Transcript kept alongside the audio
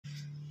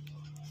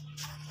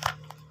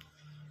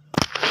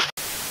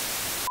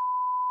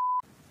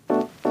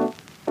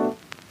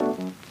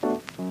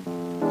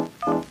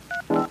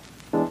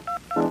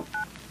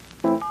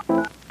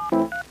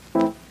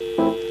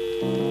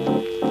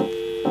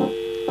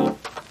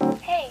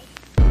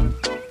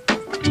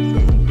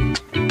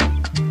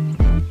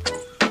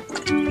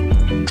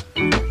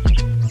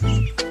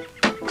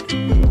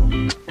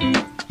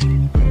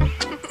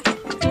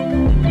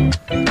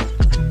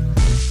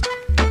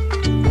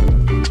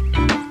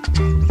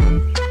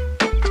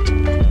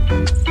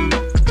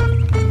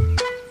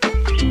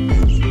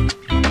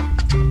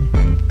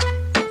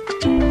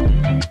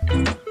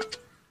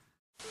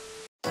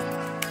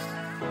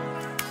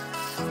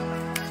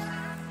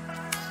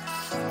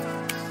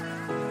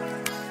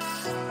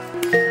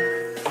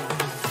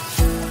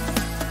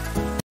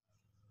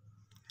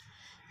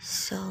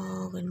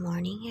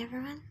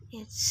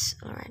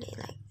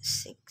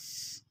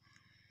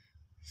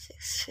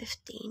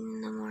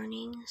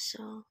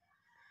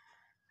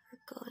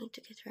going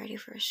to get ready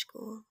for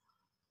school.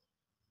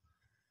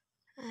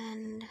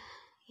 And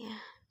yeah,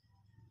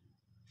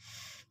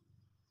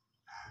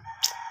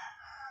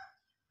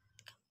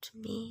 come to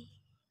me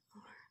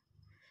or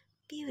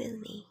be with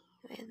me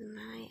with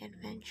my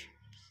adventures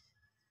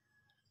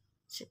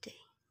today.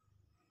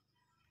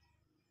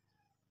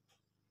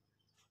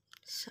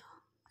 So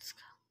let's go.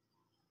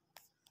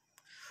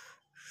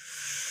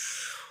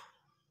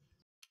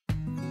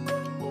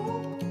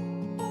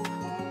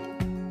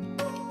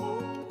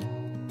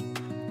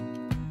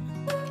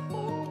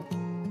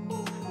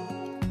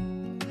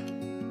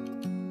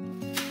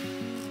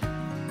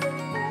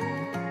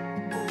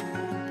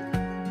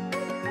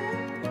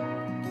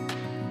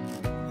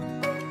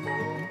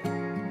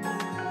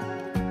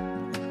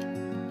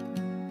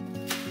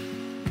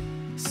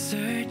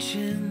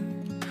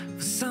 Searching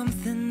for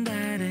something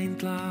that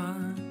ain't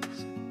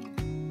lost.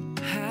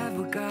 Have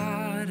we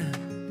got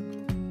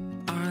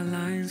our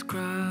lines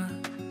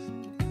crossed?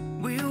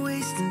 We're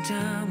wasting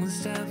time on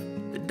stuff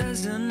that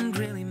doesn't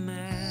really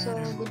matter.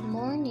 So good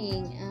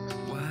morning.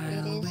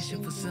 It is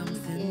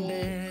indeed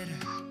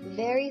a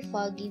very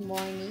foggy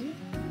morning,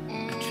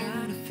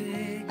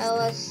 and I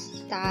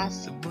was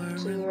tasked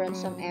to run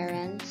some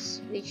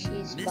errands, which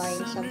is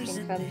buying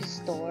something from the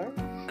store.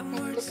 And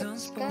look at the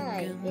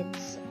sky,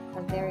 it's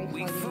a very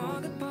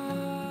foggy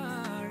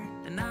morning.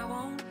 And I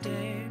won't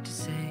dare to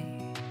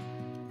say,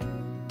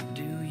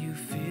 do you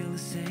feel the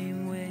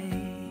same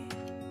way?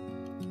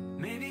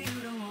 Maybe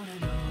you don't wanna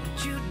know,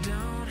 but you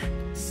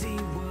don't see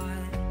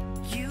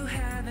what you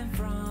have in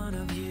front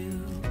of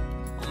you.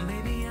 Or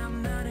maybe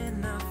I'm not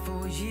enough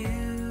for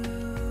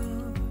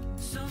you.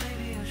 So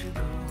maybe I should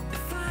go.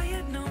 If I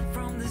had known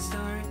from the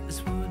start,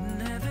 this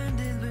wouldn't have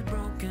ended with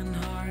broken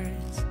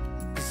hearts.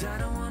 'Cause I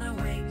don't wanna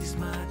waste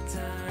my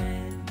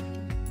time.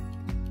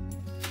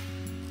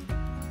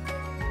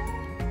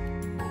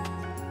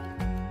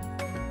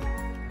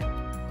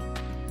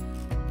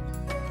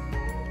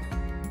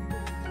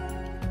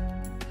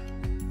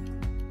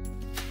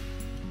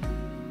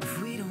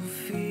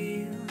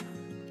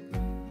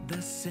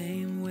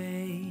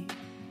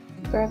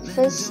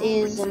 Breakfast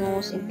is the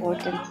most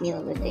important meal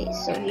of the day.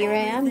 So here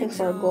I am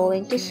before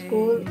going to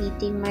school,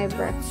 eating my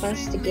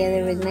breakfast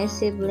together with my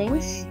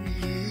siblings,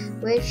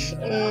 which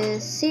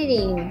is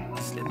sitting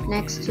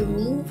next to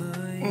me,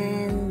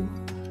 and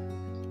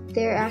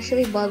they're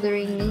actually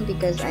bothering me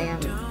because I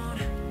am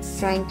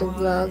trying to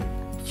vlog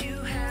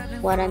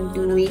what I'm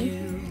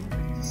doing.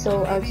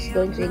 So I'm just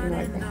going to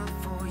ignore them.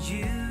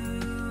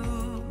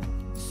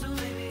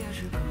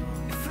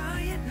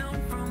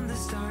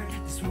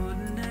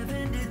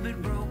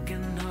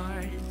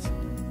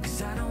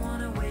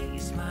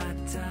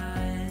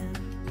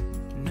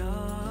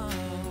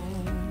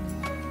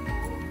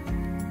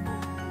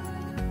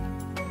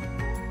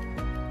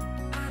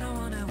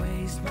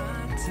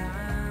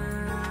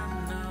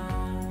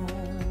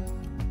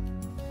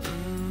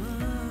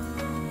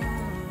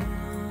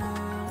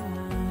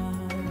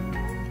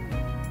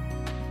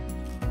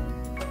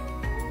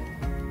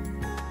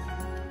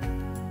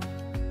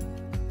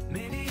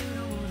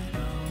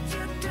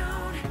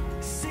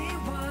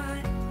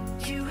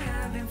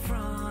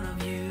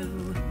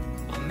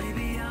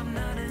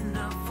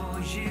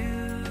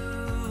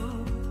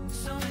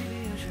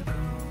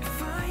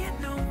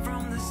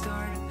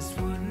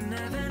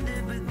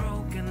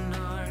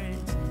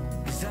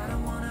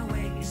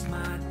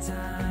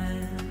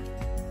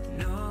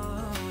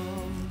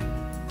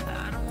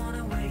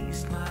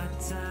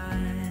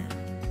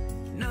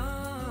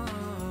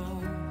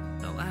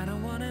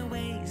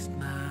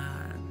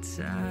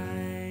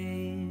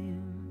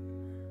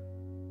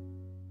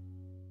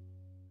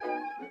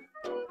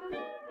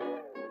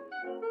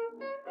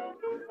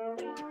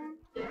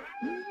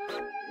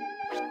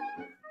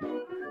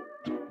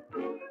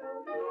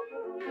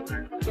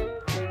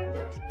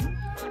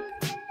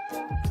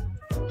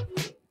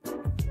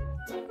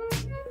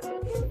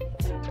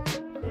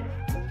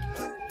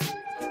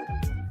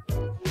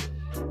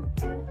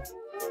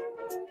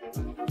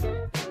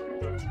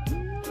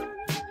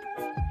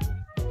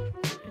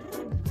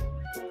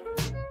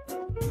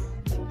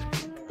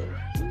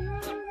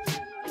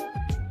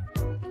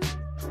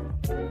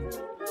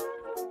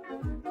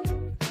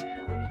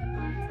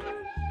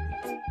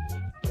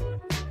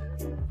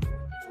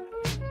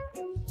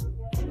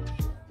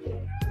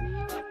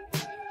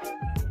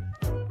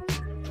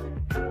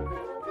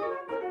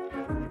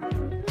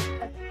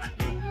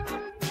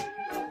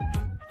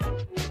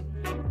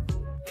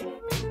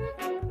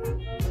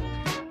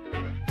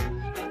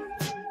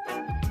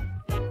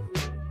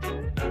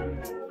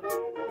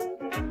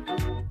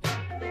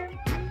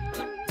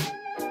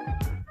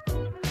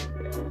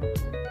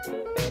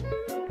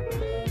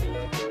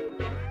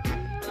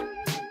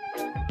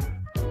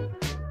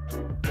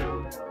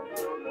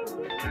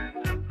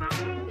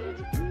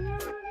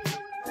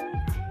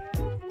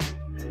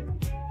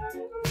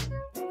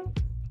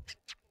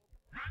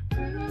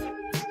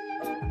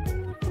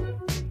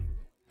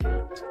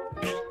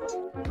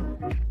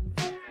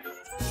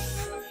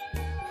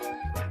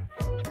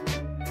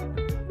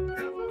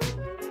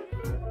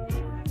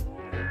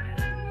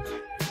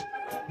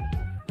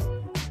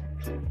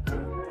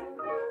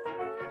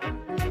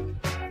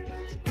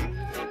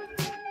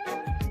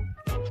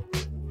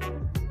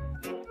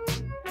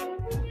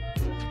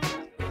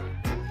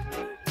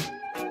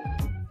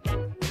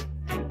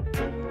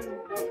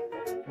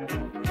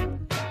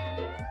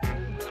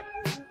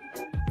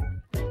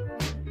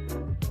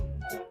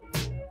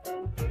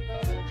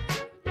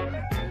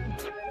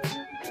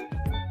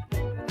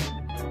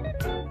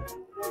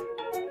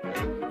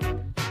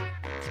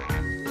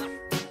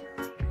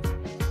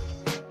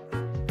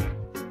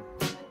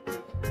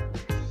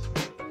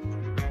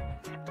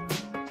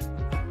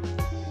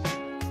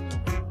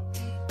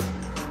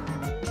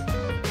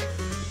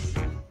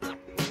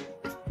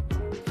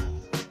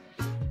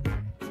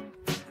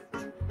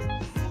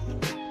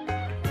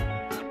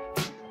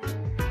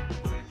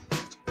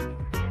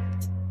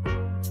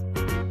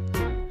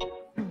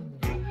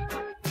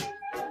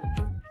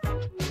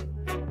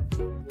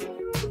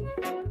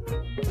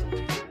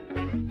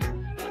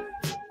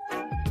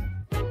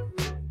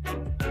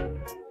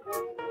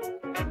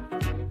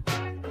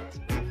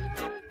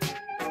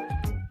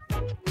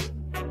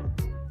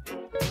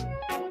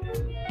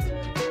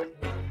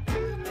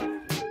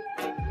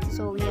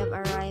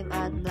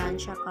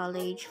 Valencia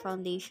College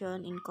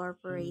Foundation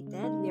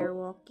Incorporated. We are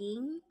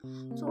walking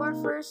to our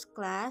first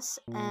class,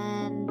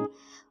 and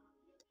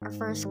our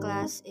first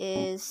class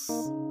is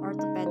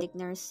orthopedic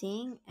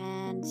nursing.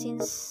 And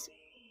since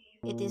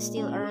it is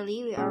still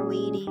early, we are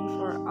waiting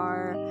for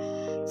our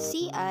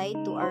CI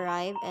to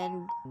arrive.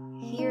 And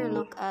here,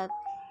 look at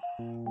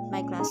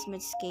my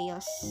classmates'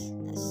 chaos.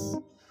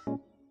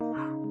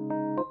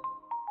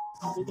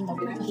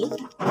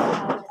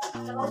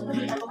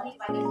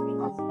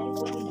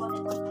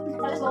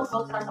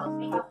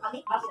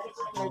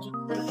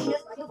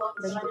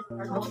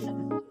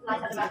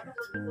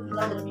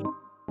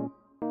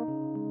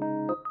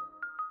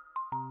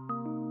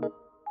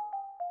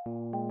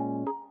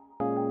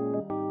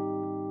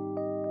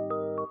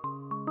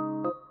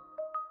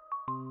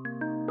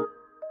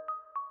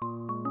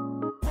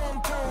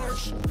 One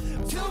Porsche,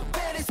 too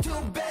bad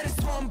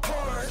it's one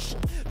Porsche.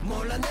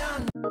 몰라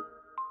난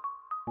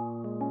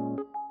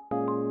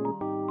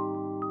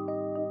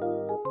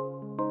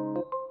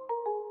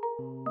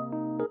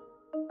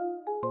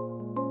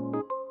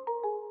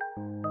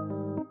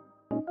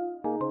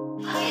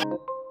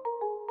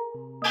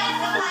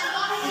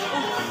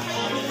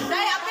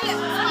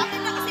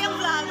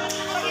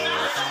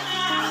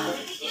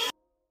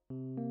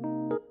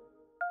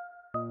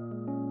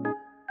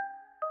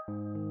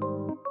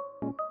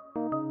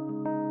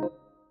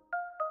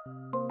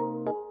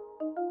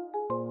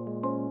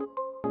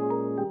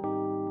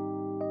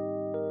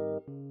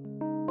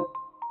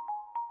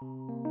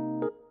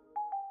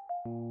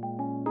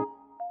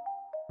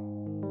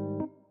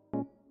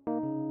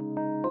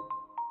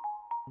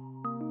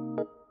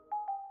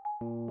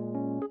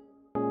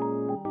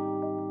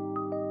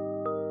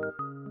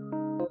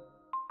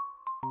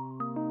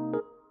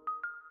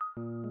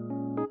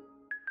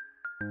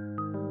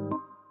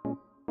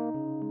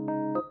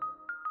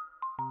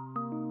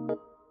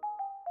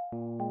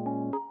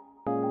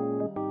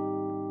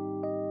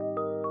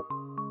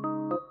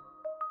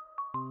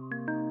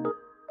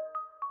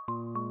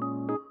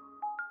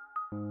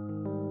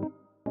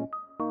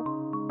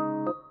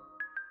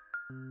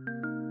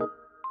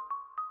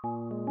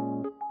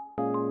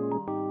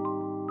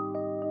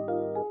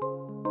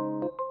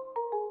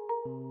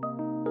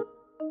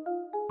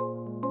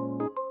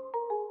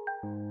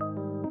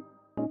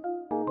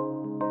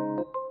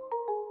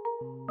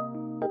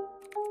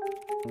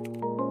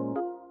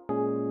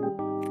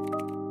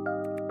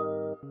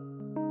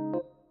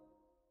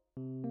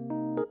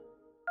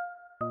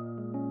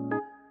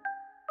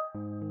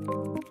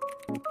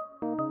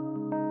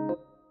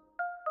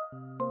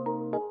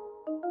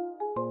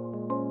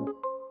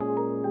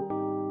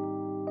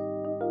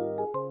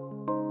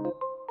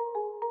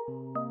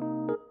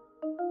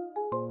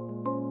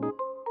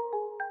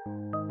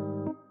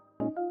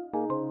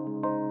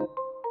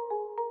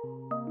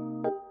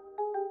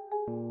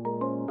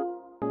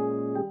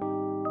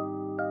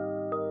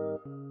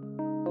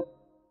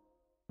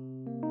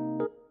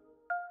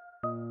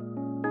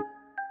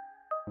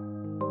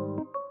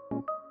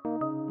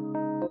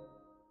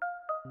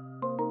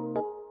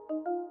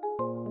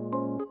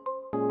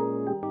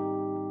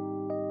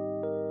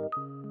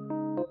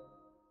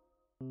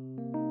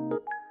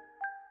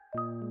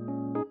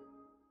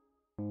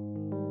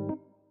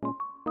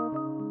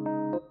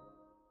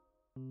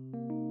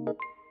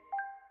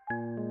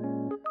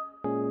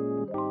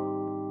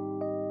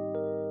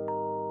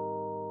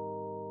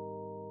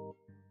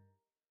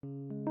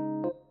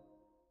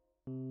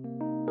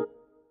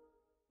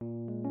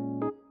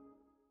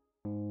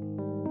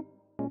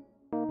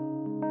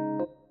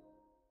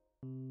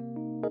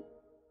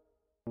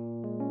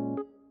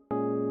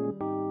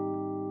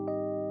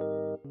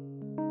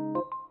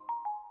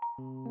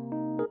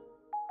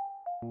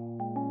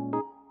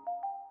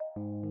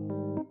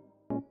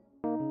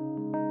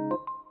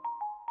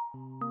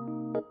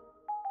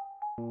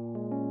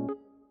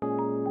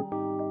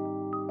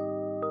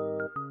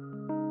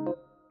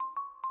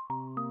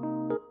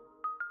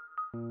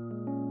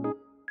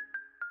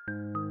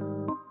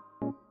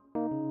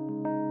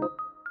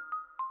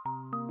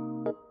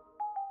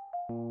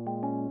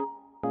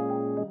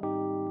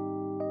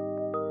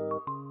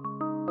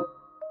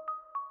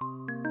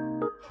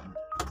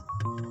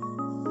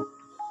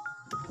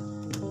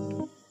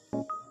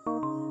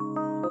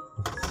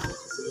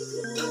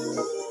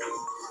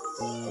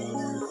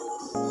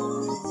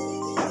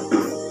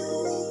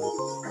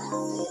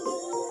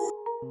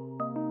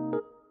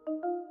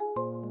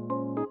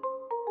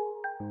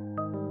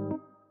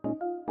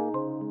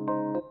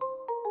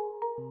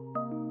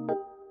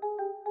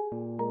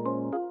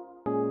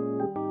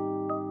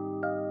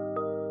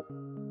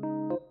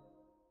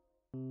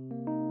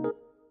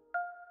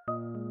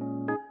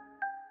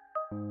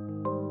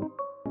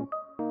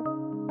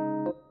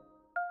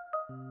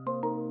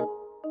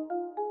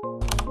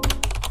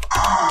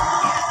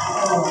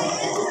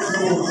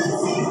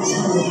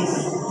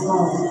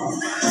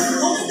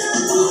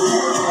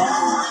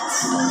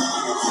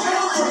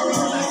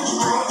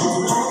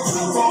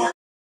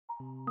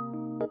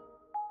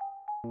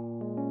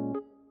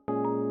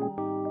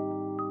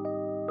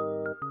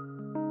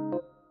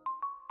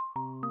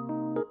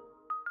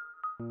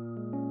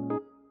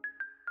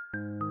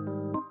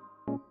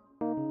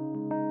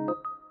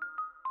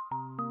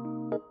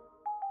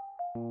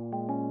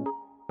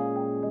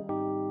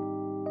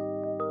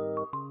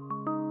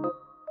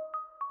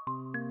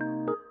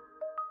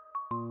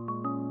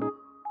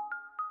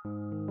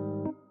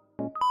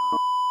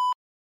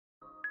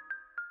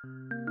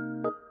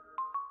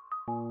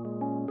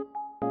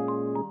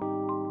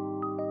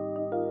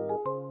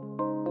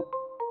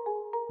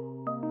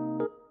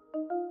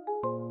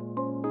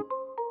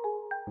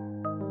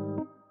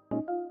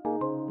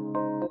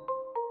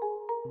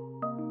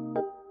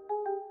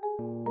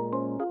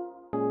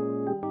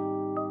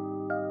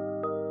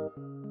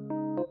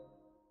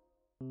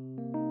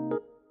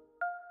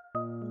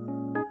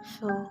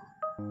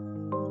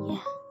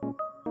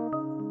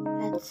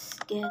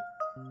get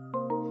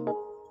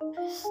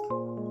pissed.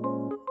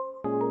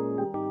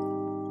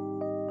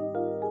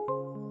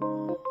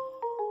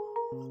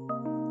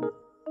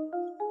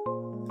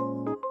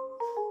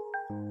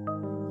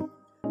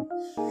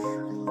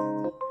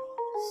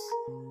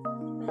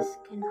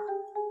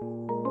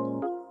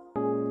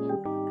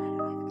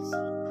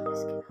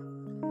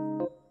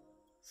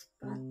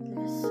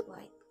 Spotless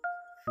white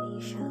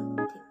facial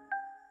deep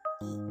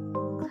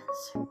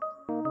cleanser,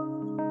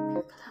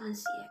 pure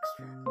clemency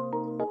extract.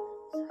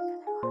 So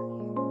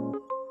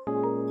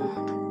I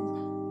got it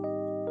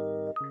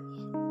on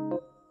here,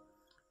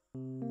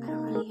 and I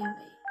don't really have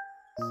a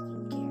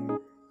skincare,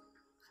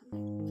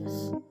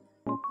 so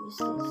I just use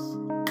this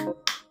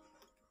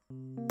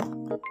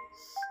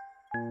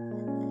and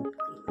then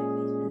clean my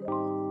face with it.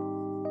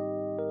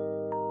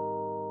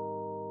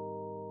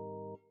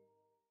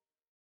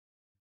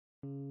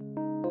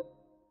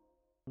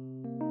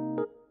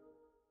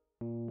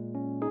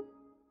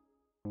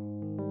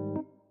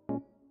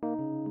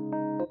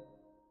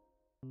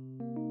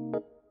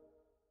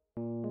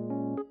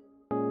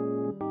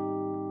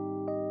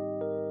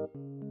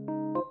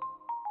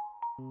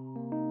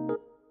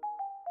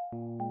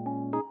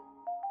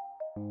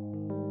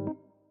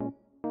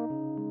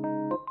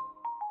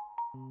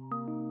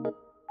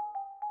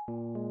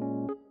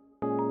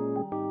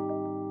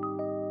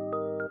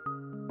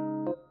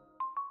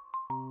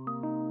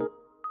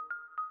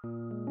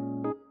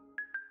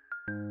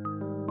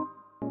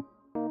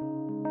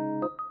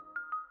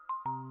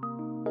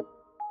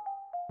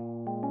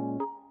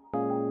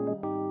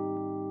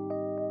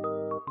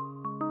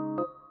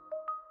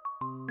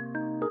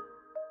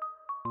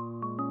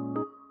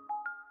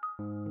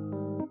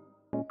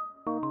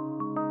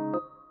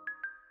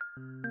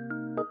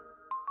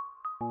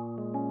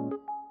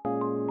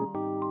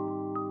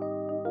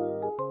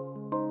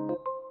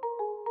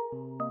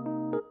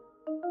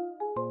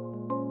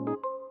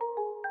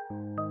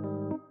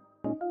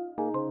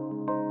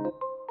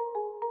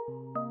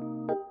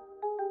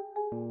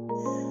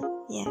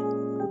 Yeah,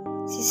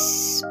 this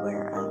is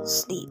where I'll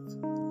sleep.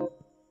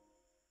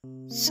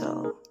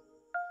 So,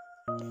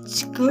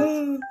 let's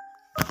go.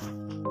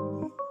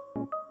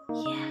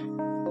 Yeah,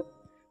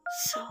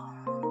 so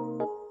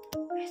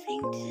I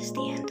think this is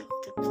the end of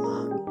the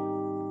vlog.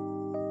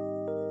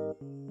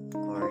 Of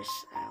course,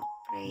 I'll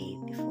pray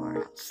before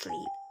I'll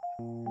sleep.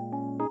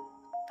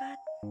 But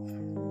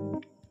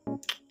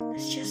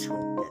let's just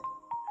hope that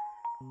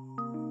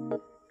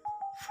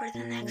for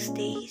the next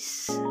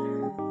days,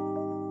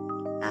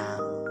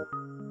 I'll,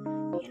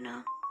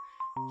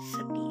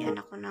 sabihan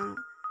ako ng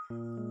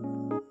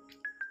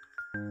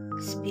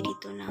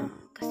espiritu ng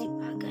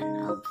kasipagan.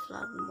 I'll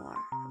vlog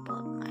more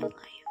about my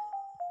life.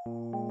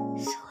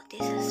 So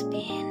this has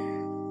been